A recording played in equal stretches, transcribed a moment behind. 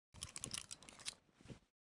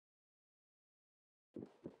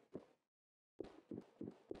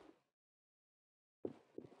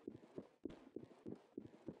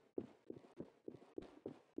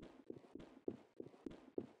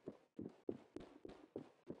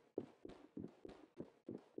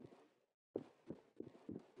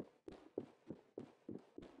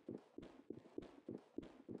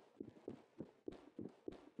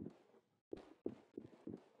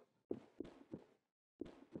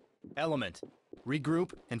Element,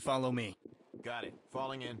 regroup and follow me. Got it.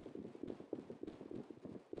 Falling in.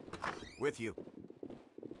 With you.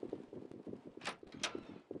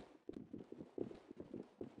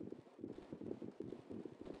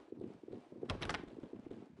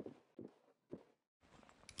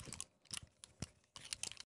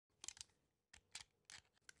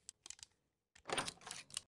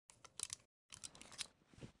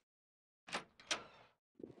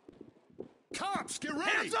 Cops, get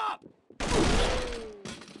ready! Hands up!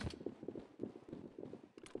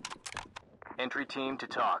 Entry team to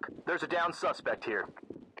talk. There's a down suspect here.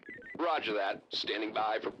 Roger that. Standing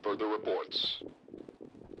by for further reports.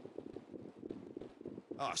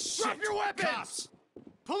 Oh, shit! Drop your weapons! Cops!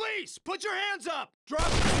 Police, put your hands up! Drop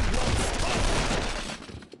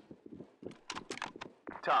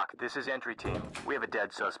Talk, this is entry team. We have a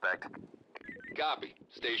dead suspect. Copy.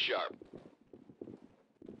 Stay sharp.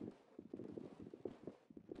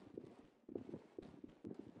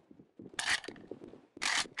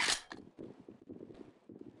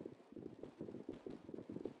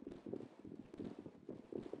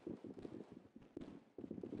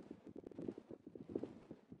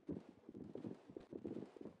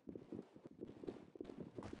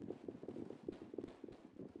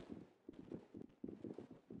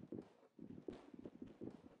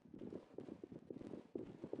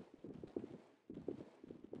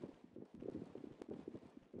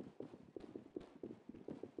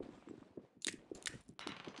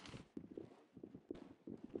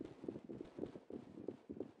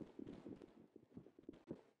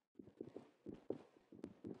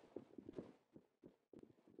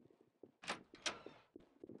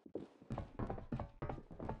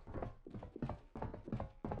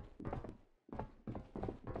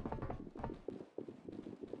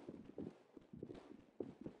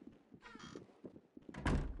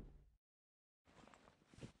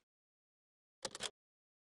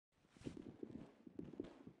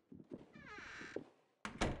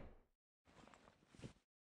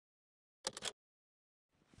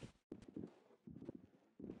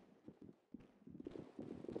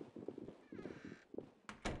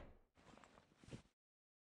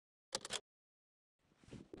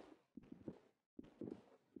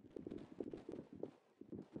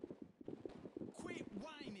 Quit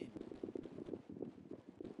whining!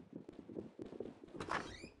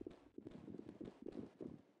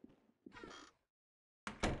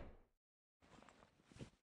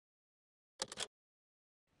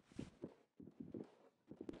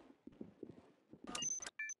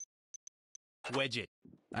 Wedge it.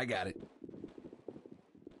 I got it.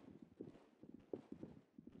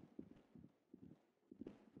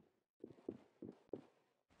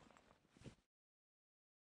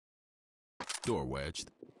 Door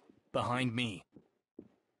wedged. Behind me.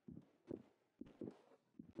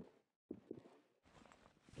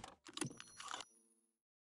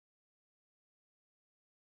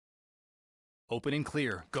 Open and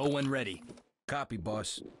clear. Go when ready. Copy,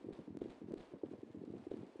 boss.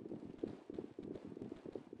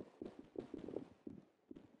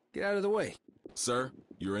 Get out of the way. Sir,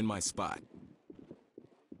 you're in my spot.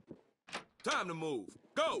 Time to move.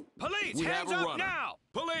 Go! Police, We hands have a up runner. now!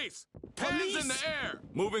 Police! Police! Hands in the air!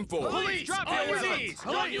 Moving forward. Police, drop On your your weapons! knees.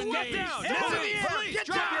 Police, On your get knees. down! Police, Hands in the air! police, Get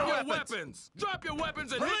drop down! your weapons! Drop your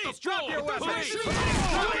weapons and hit Police, the drop floor! your weapons! Police, Police,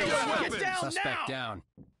 drop police, your get weapons! down Suspect now! down.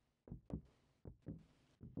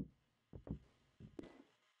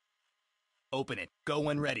 Open it. Go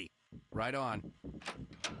when ready. Right on.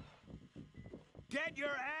 Get your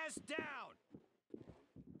ass down!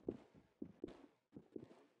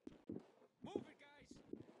 Move it, guys!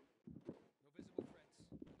 No visible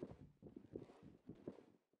threats.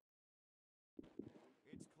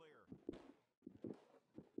 It's clear.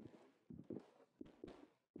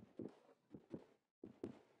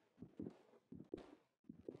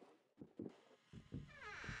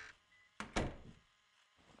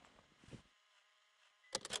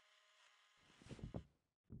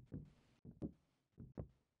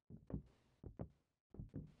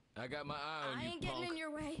 I got my eye on I you, ain't getting punk. in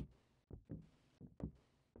your way.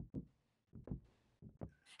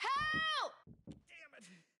 Help!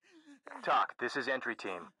 Talk, this is entry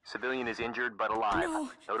team. Civilian is injured but alive.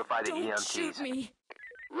 No, Notify the don't EMTs. shoot me.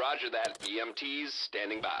 Roger that. EMTs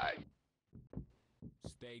standing by.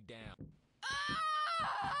 Stay down.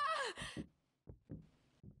 Ah!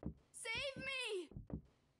 Save me!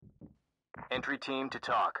 Entry team to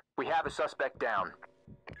talk. We have a suspect down.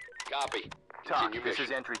 Copy. Talk, Continue this mission.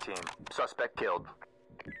 is entry team. Suspect killed.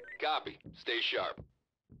 Copy. Stay sharp.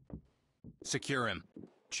 Secure him.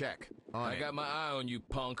 Check. On I it. got my eye on you,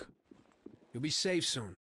 punk. You'll be safe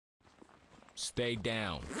soon. Stay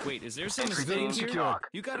down. Wait, is there some Entry mistake team here? to talk.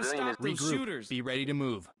 You gotta Civilian stop is those Regroup. shooters. Be ready to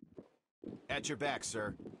move. At your back,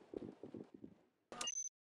 sir.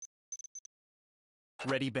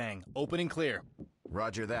 Ready, bang. Open and clear.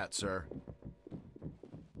 Roger that, sir.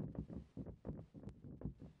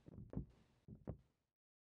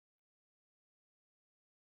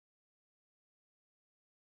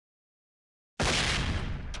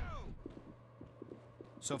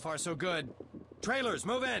 So far, so good. Trailers,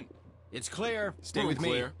 move in. It's clear. Stay Room with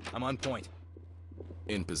clear. me. I'm on point.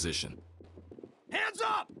 In position. Hands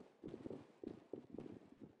up!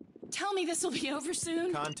 Tell me this will be over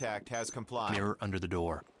soon. Contact has complied. Mirror under the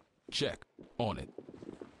door. Check. On it.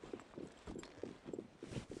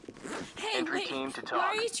 Hey, Entry wait. team to talk. Why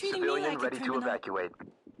are you treating Civilian me like ready a to criminal? evacuate.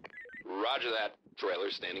 Roger that.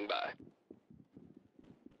 Trailer standing by.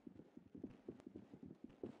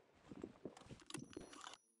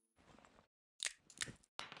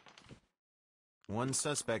 One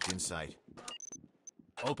suspect in sight.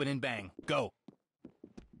 Open and bang. Go.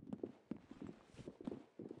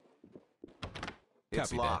 It's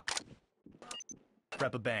Copy that. locked.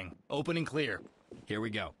 Prep a bang. Open and clear. Here we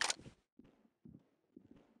go.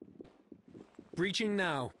 Breaching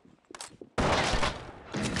now.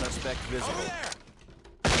 Suspect visible. Over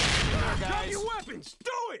there! Drop your weapons!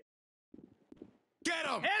 Do it! Get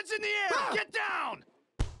him! Hands in the air! Get down!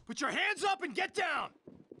 Put your hands up and get down!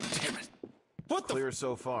 Damn it! What the Clear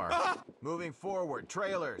so far. Moving forward.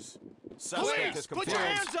 Trailers. Suspect Police! is Put compliant.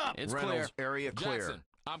 your hands up! It's Reynolds, clear. area clear. Jackson,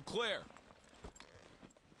 I'm clear.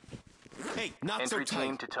 Hey, not Entry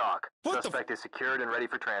team to talk. What the Suspect is secured and ready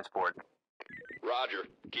for transport. Roger.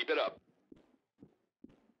 Keep it up.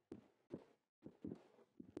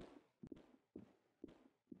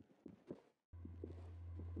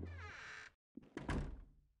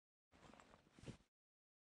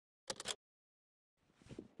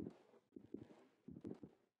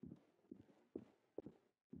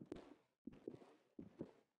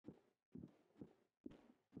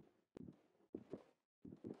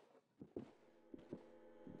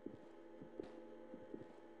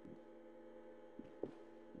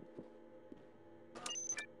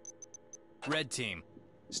 Red team.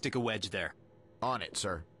 Stick a wedge there. On it,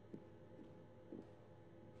 sir.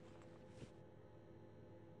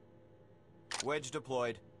 Wedge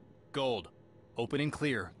deployed. Gold. Open and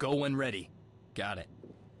clear. Go when ready. Got it.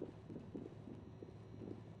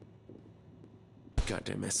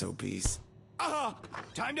 Goddamn SOBs. Ah!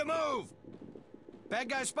 Time to move! Bad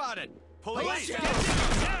guy spotted. Police! Get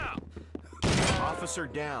down now! Officer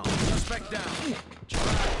down. Suspect down.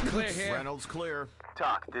 Clear here. Reynolds clear.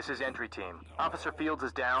 Talk. This is entry team. Officer Fields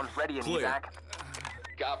is down. Ready in Clear. evac.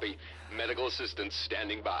 Copy. Medical assistance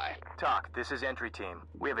standing by. Talk. This is entry team.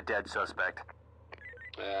 We have a dead suspect.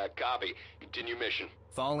 Copy. Continue mission.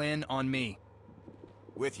 Fall in on me.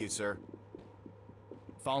 With you, sir.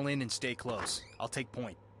 Fall in and stay close. I'll take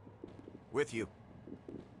point. With you.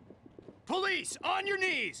 Police, on your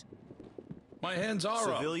knees! My hands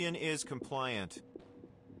are up. Civilian is compliant.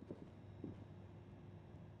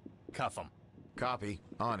 Cuff him. Copy.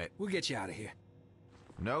 On it. We'll get you out of here.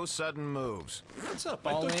 No sudden moves. What's up?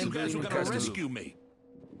 Fall I thought in, you guys were civilian gonna custody. rescue me.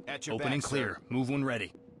 At your Open back, and clear. sir. Move when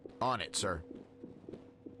ready. On it, sir.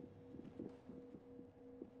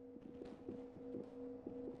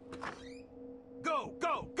 Go,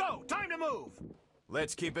 go, go! Time to move!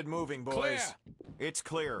 Let's keep it moving, boys. Clear. It's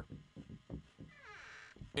clear.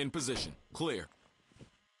 In position. Clear.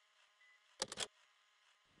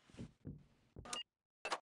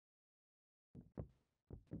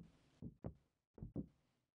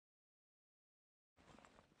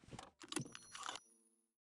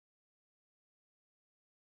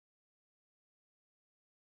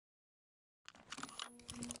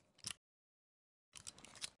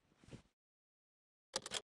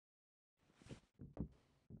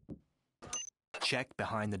 Check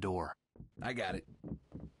behind the door. I got it.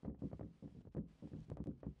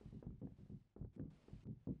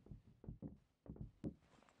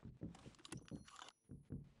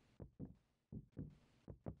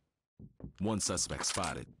 One suspect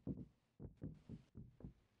spotted.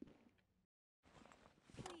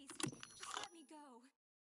 Please, just let me go.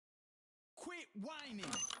 Quit whining!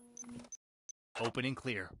 Open and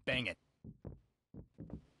clear. Bang it.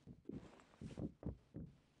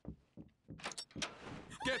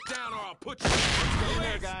 Get down or I'll put you In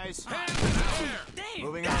there, guys. hands in the air.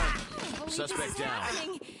 Moving on. I can't believe Suspect this is down.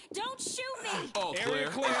 happening. Don't shoot me. All clear.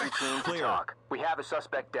 Entry team to Clear. talk. We have a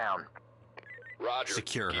suspect down. Roger.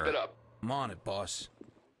 Secure Keep her. it up. I'm on it, boss.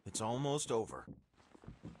 It's almost over.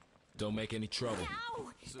 Don't make any trouble. Ow,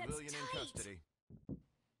 Civilian that's in tight. custody.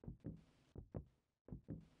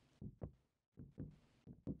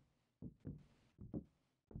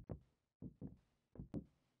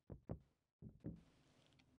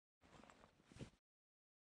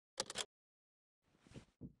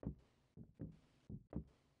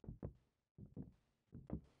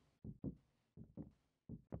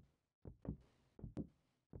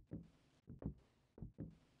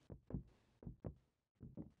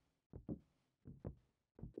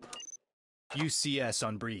 UCS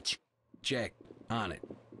on breach. Check. On it.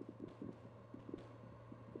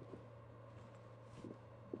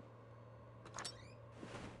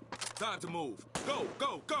 Time to move. Go,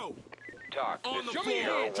 go, go! Talk. On This the is floor,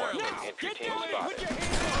 Sierra trailer. 1. Entry Get team down! spotted. Put your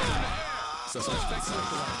hands up!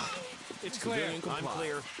 Suspect It's clear. Civilian I'm comply.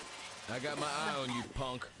 clear. I got my eye on you,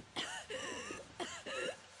 punk.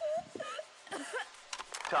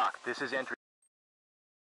 Talk, this is entry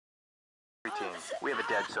team. We have a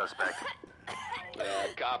dead suspect.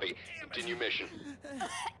 Copy. Continue mission.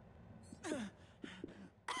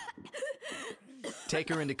 Take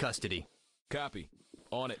her into custody. Copy.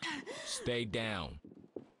 On it. Stay down.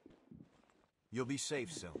 You'll be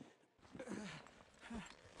safe soon.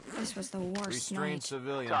 This was the worst Restrain night.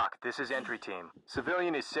 civilian. Talk, this is entry team.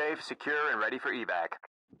 Civilian is safe, secure, and ready for evac.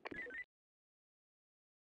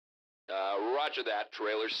 Roger that.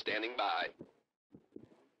 Trailer standing by.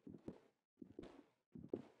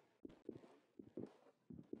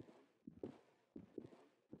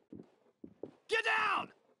 Get down!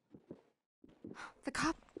 The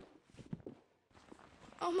cop.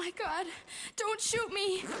 Oh my god. Don't shoot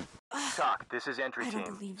me. Talk, this is entry I don't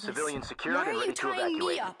team. believe this. Civilian secured Why and are ready you to tying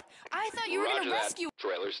evacuate. me up? I thought you were Roger gonna that. rescue.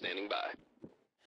 Trailer standing by.